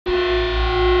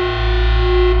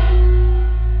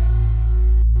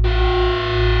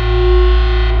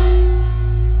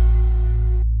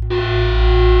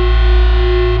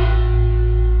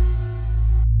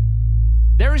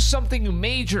something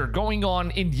major going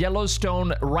on in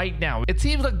Yellowstone right now. It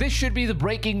seems like this should be the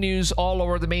breaking news all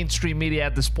over the mainstream media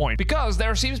at this point, because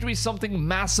there seems to be something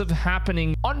massive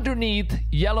happening underneath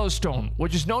Yellowstone,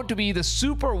 which is known to be the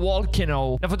super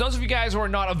volcano. Now, for those of you guys who are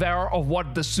not aware of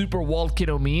what the super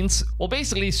volcano means, well,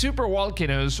 basically super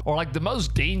volcanoes are like the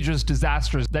most dangerous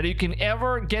disasters that you can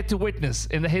ever get to witness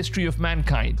in the history of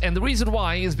mankind. And the reason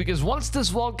why is because once this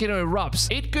volcano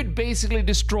erupts, it could basically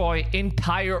destroy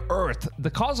entire Earth. The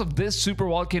cause of this super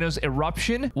volcano's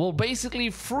eruption will basically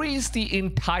freeze the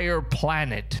entire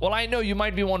planet. Well, I know you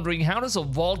might be wondering, how does a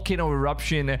volcano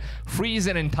eruption freeze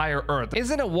an entire Earth?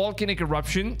 Isn't a volcanic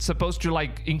eruption supposed to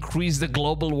like increase the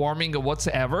global warming or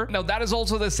whatsoever? Now, that is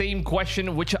also the same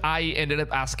question which I ended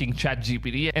up asking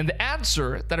ChatGPT, and the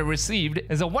answer that I received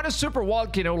is that when a super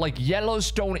volcano like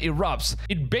Yellowstone erupts,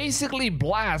 it basically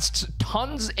blasts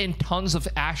tons and tons of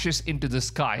ashes into the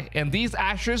sky, and these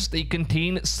ashes, they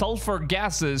contain sulfur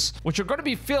gases which are going to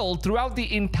be filled throughout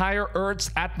the entire Earth's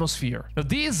atmosphere. Now,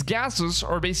 these gases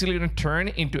are basically going to turn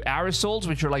into aerosols,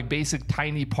 which are like basic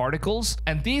tiny particles,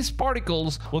 and these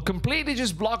particles will completely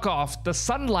just block off the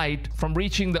sunlight from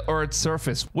reaching the Earth's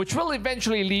surface, which will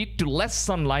eventually lead to less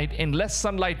sunlight, and less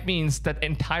sunlight means that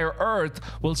entire Earth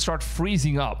will start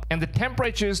freezing up, and the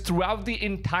temperatures throughout the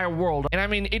entire world, and I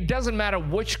mean, it doesn't matter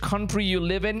which country you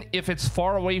live in, if it's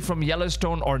far away from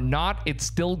Yellowstone or not, it's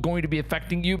still going to be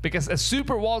affecting you, because a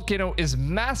super volcano is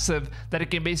massive that it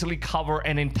can basically cover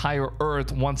an entire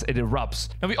Earth once it erupts.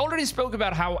 Now, we already spoke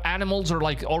about how animals are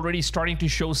like already starting to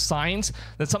show signs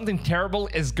that something terrible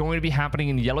is going to be happening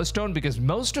in Yellowstone, because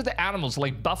most of the animals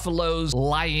like buffaloes,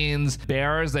 lions,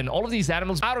 bears, and all of these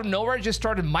animals out of nowhere just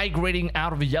started migrating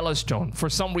out of Yellowstone for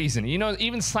some reason. You know,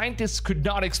 even scientists could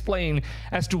not explain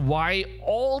as to why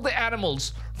all the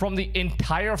animals from the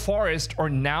entire forest are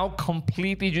now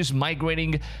completely just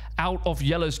migrating out of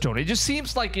Yellowstone. It just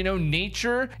seems like, you know,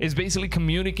 nature is basically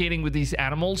communicating with these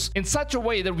animals in such a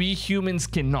way that we humans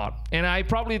cannot. And I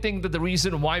probably think that the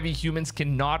reason why we humans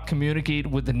cannot communicate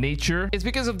with the nature is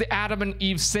because of the Adam and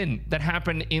Eve sin that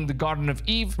happened in the Garden of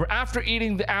Eve, where after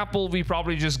eating the apple, we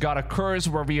probably just got a curse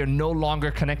where we are no longer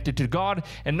connected to God,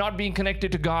 and not being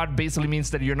connected to God basically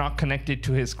means that you're not connected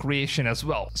to his creation as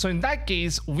well. So in that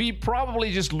case, we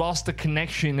probably just lost the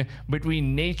connection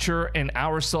between nature and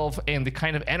ourselves and the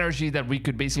kind of energy that we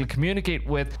could basically communicate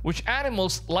with, which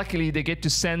animals, luckily, they get to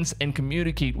sense and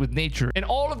communicate with nature. And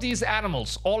all of these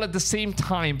animals, all at the same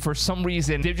time, for some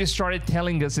reason, they've just started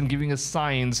telling us and giving us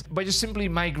signs by just simply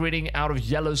migrating out of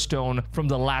Yellowstone from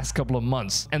the last couple of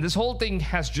months. And this whole thing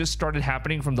has just started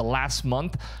happening from the last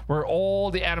month, where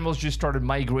all the animals just started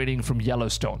migrating from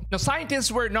Yellowstone. Now,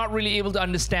 scientists were not really able to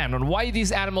understand on why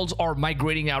these animals are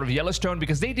migrating out of Yellowstone,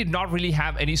 because they did not really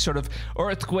have any sort of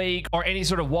earthquake or any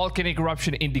sort of volcanic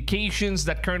eruption indications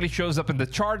that currently shows up in the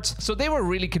charts. So they were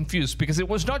really confused, because it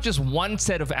was not just one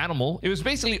set of animal, it was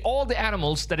basically all the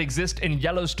animals that exist in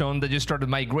Yellowstone that just started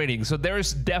migrating. So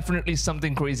there's definitely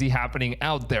something crazy happening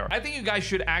out there. I think you guys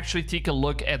should actually take a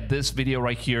look at this video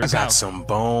right here. I got some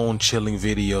bone chilling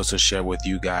videos to share with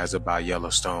you guys about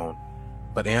Yellowstone,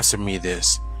 but answer me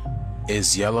this: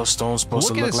 is Yellowstone supposed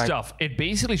to look like? Look at this stuff. It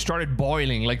basically started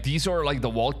boiling. Like, these are like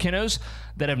the volcanoes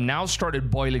that have now started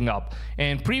boiling up.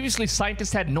 And previously,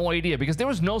 scientists had no idea, because there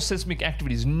was no seismic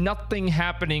activities, nothing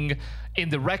happening in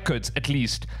the records, at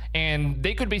least. And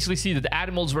they could basically see that the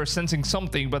animals were sensing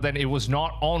something, but then it was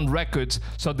not on records,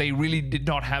 so they really did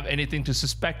not have anything to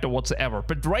suspect or whatsoever.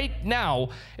 But right now,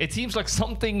 it seems like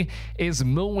something is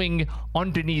moving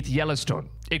underneath Yellowstone.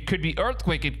 It could be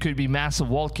earthquake, it could be massive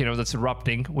volcano that's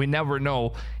erupting. We never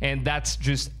know, and that's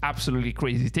just absolutely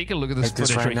crazy. Take a look at this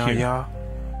footage right now, y'all.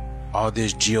 All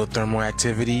this geothermal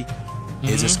activity,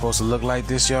 is it supposed to look like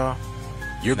this, y'all?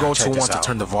 You're going to want to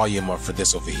turn the volume up for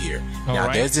this over here. Now,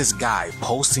 there's this guy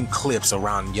posting clips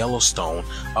around Yellowstone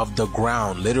of the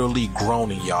ground literally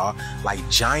groaning, y'all. Like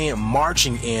giant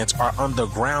marching ants are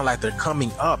underground, like they're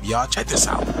coming up, y'all. Check this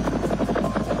out.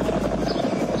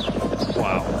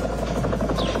 Wow.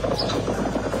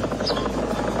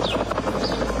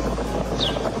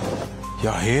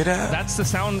 Y'all hear that? That's the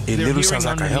sound. It literally sounds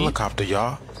like a helicopter,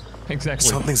 y'all. Exactly.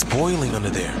 Something's boiling under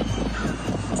there.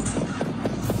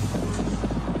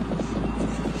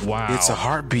 Wow. It's a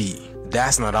heartbeat.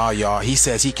 That's not all, y'all. He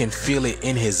says he can feel it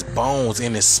in his bones,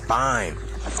 in his spine.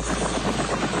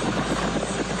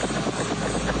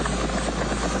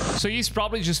 So he's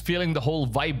probably just feeling the whole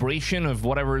vibration of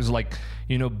whatever is like,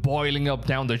 you know, boiling up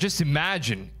down there. Just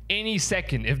imagine any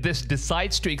second, if this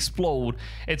decides to explode,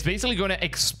 it's basically going to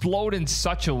explode in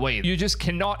such a way. You just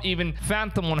cannot even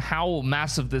fathom on how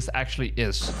massive this actually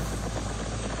is.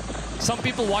 some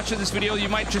people watching this video, you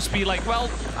might just be like, well,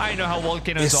 I know how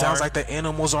volcanoes are. It sounds like the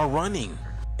animals are running.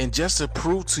 And just to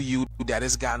prove to you that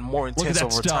it's gotten more intense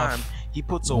over time, he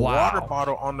puts a water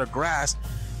bottle on the grass,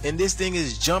 and this thing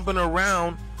is jumping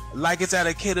around like it's at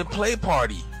a kid and play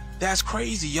party. That's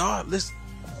crazy, y'all. Listen.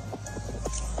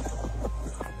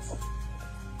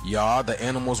 Y'all, the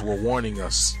animals were warning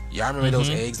us. Y'all remember those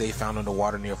eggs they found in the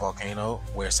water near a volcano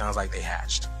where it sounds like they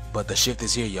hatched? But the shift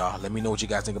is here, y'all. Let me know what you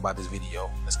guys think about this video.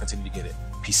 Let's continue to get it.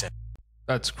 Peace out.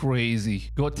 That's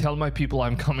crazy. Go tell my people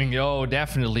I'm coming. Oh,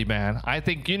 definitely, man. I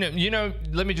think, you know,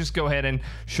 let me just go ahead and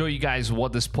show you guys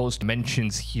what this post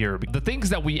mentions here. The things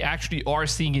that we actually are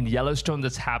seeing in Yellowstone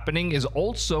that's happening is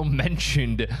also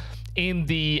mentioned in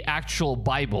the actual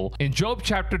Bible. In Job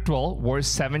chapter 12, verse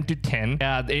 7 to 10,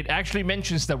 it actually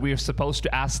mentions that we are supposed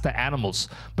to ask the animals,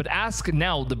 but ask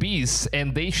now the beasts,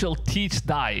 and they shall teach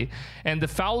thy, and the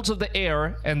fowls of the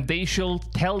air, and they shall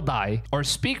tell thy, or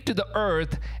speak to the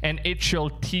earth, and it shall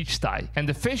teach thy, and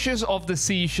the fishes of the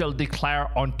sea shall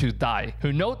declare unto thy,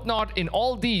 who note not in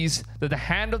all these that the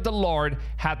hand of the Lord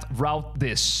hath wrought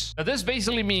this. Now this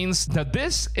basically means that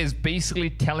this is basically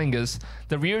telling us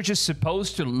that we are just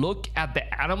supposed to look at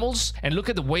the animals and look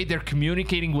at the way they're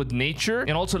communicating with nature,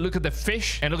 and also look at the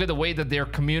fish and look at the way that they're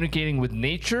communicating with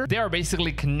nature. They are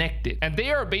basically connected, and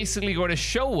they are basically going to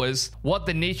show us what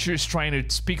the nature is trying to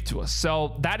speak to us.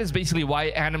 So that is basically why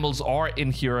animals are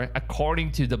in here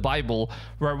according to the Bible,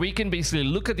 where we can basically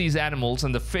look at these animals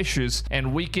and the fishes,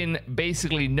 and we can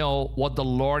basically know what the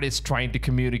Lord is trying to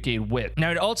communicate with.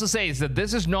 Now it also says that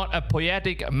this is not a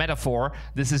poetic metaphor,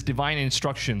 this is divine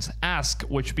instructions. Ask,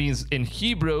 which means in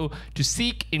Hebrew to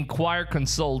seek, inquire,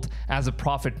 consult, as a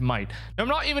prophet might. Now, I'm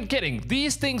not even kidding.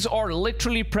 These things are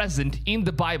literally present in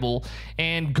the Bible,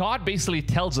 and God basically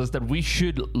tells us that we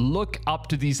should look up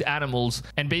to these animals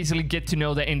and basically get to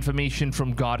know the information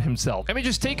from God himself. Let me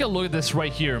just take a look at this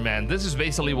right here, man. This is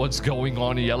basically what's going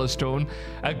on in Yellowstone.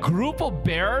 A group of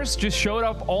bears just showed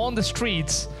up on the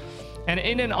streets, and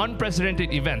in an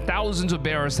unprecedented event, thousands of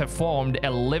bears have formed a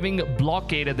living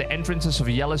blockade at the entrances of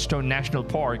Yellowstone National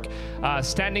Park,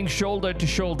 standing shoulder to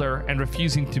shoulder and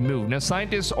refusing to move. Now,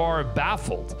 scientists are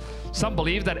baffled. Some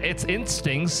believe that it's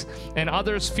instincts, and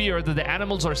others fear that the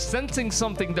animals are sensing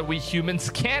something that we humans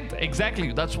can't.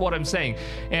 Exactly, that's what I'm saying.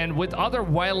 And with other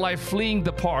wildlife fleeing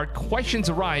the park, questions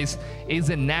arise: is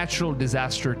a natural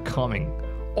disaster coming?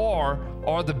 Or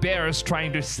are the bears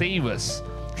trying to save us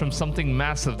from something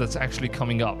massive that's actually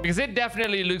coming up? Because it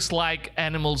definitely looks like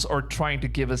animals are trying to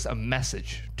give us a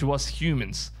message to us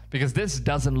humans, because this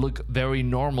doesn't look very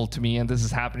normal to me, and this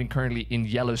is happening currently in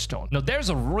Yellowstone. Now, there's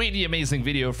a really amazing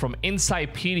video from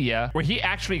Insidepedia where he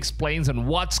actually explains on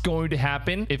what's going to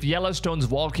happen if Yellowstone's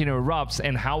volcano erupts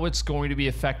and how it's going to be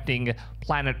affecting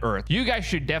planet Earth. You guys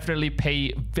should definitely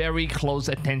pay very close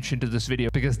attention to this video,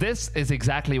 because this is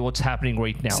exactly what's happening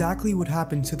right now. Exactly what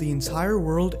happened to the entire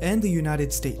world and the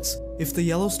United States if the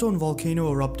Yellowstone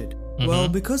volcano erupted. Well,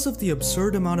 because of the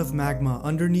absurd amount of magma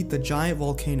underneath the giant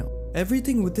volcano,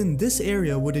 everything within this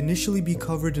area would initially be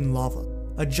covered in lava.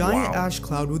 A giant ash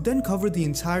cloud would then cover the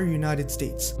entire United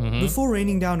States before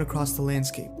raining down across the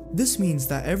landscape. This means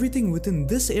that everything within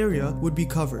this area would be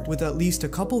covered with at least a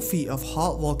couple feet of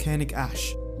hot volcanic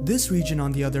ash. This region,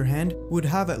 on the other hand, would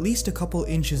have at least a couple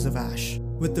inches of ash,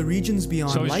 with the regions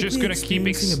beyond likely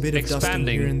experiencing a bit of dusting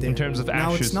here and there. In terms of ashes.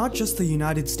 Now, it's not just the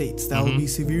United States that will be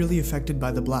severely affected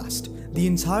by the blast. The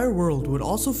entire world would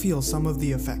also feel some of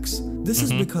the effects. This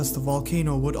is because the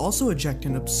volcano would also eject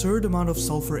an absurd amount of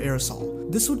sulfur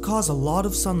aerosol. This would cause a lot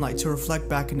of sunlight to reflect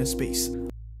back into space.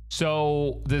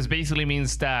 So this basically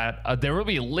means that there will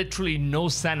be literally no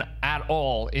sun at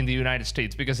all in the United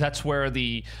States, because that's where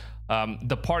the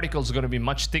particles are going to be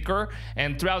much thicker,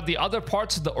 and throughout the other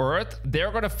parts of the earth,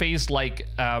 they're going to face like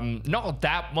not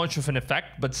that much of an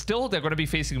effect, but still they're going to be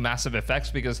facing massive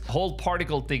effects, because the whole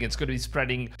particle thing is going to be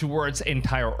spreading towards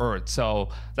entire earth. So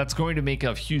that's going to make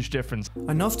a huge difference.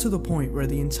 Enough to the point where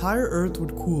the entire earth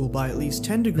would cool by at least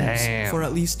 10 degrees for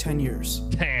at least 10 years.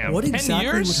 Damn, what 10 exactly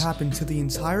years? would happen to the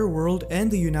entire world and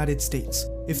the United States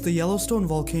if the Yellowstone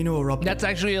volcano erupted? That's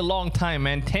actually a long time,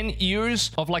 man. 10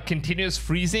 years of like continuous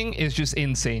freezing is just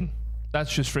insane.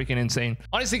 That's just freaking insane.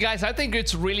 Honestly, guys, I think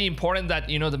it's really important that,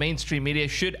 you know, the mainstream media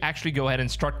should actually go ahead and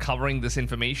start covering this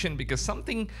information, because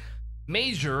something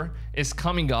major is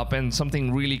coming up and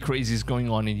something really crazy is going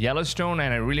on in Yellowstone,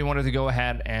 and I really wanted to go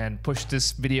ahead and push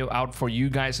this video out for you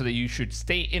guys so that you should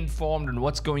stay informed on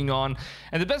what's going on.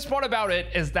 And the best part about it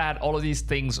is that all of these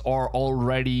things are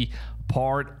already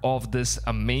part of this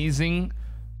amazing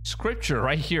scripture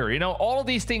right here. You know, all of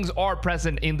these things are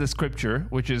present in the scripture,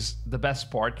 which is the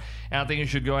best part, and I think you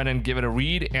should go ahead and give it a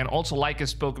read. And also, like I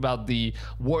spoke about the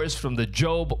words from the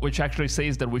Job, which actually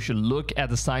says that we should look at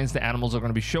the signs the animals are going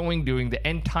to be showing during the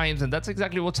end times, and that's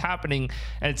exactly what's happening.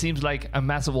 And it seems like a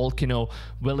massive volcano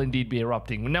will indeed be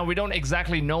erupting. Now, we don't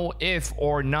exactly know if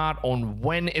or not on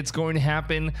when it's going to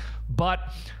happen,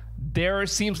 but there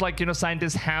seems like, you know,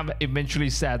 scientists have eventually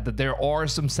said that there are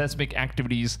some seismic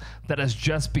activities that has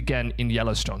just begun in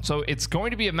Yellowstone. So it's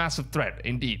going to be a massive threat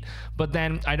indeed. But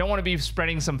then I don't want to be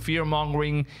spreading some fear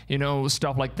mongering, you know,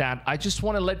 stuff like that. I just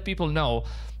want to let people know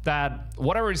that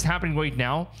whatever is happening right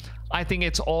now, I think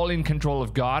it's all in control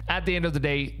of God. At the end of the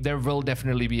day, there will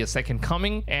definitely be a second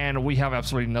coming, and we have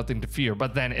absolutely nothing to fear.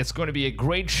 But then it's going to be a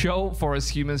great show for us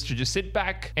humans to just sit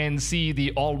back and see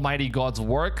the Almighty God's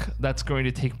work that's going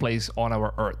to take place on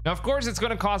our earth. Now, of course, it's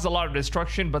going to cause a lot of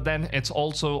destruction, but then it's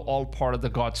also all part of the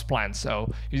God's plan.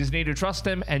 So you just need to trust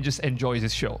him and just enjoy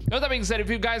this show. Now, that being said, if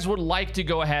you guys would like to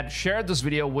go ahead, share this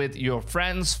video with your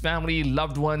friends, family,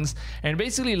 loved ones, and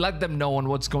basically let them know on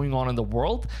what's going on in the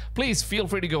world, please feel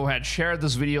free to go ahead, share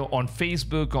this video on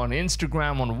Facebook, on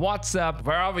Instagram, on WhatsApp,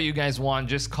 wherever you guys want.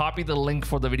 Just copy the link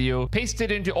for the video, paste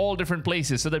it into all different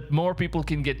places so that more people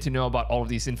can get to know about all of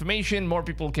this information, more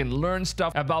people can learn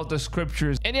stuff about the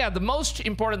scriptures. And yeah, the most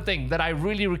important thing that I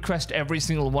really request every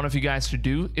single one of you guys to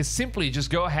do is simply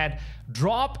just go ahead,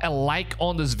 drop a like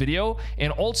on this video,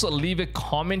 and also leave a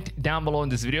comment down below in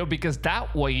this video, because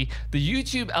that way the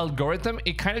YouTube algorithm,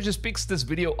 it kind of just picks this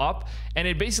video up and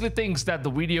it basically thinks that the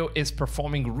video is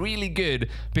performing really good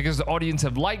because the audience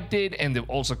have liked it and they've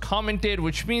also commented,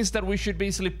 which means that we should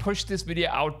basically push this video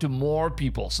out to more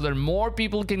people so that more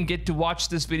people can get to watch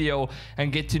this video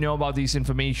and get to know about these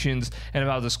informations and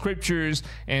about the scriptures.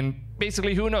 And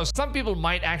basically, who knows, some people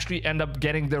might actually end up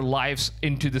getting their lives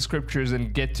into the scriptures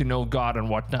and get to know God and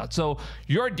whatnot. So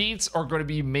your deeds are going to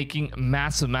be making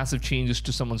massive changes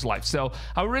to someone's life. So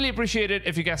I would really appreciate it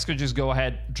if you guys could just go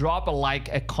ahead, drop a like,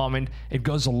 a comment. It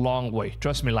goes a long way,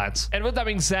 trust me, lads. And with that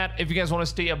being said, if you guys want to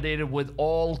stay updated with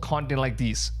all content like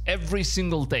these every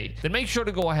single day, then make sure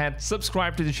to go ahead,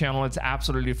 subscribe to the channel. It's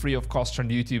absolutely free of cost on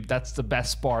YouTube. That's the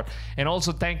best part. And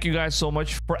also, thank you guys so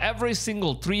much for every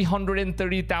single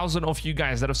 330,000 of you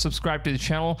guys that have subscribed to the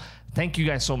channel. Thank you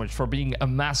guys so much for being a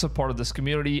massive part of this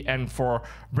community and for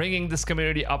bringing this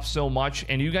community up so much.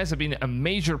 And you guys have been a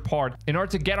major part in order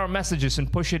to get our messages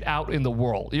and push it out in the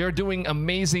world. You're doing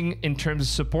amazing in terms of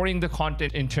supporting the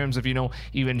content, in terms of, you know,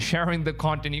 even sharing the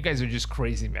content. You guys are just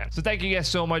crazy, man. So thank you guys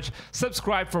so much.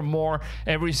 Subscribe for more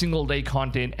every single day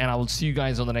content, and I will see you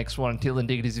guys on the next one. Until then,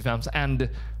 take it easy, fams, and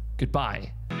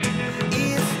goodbye.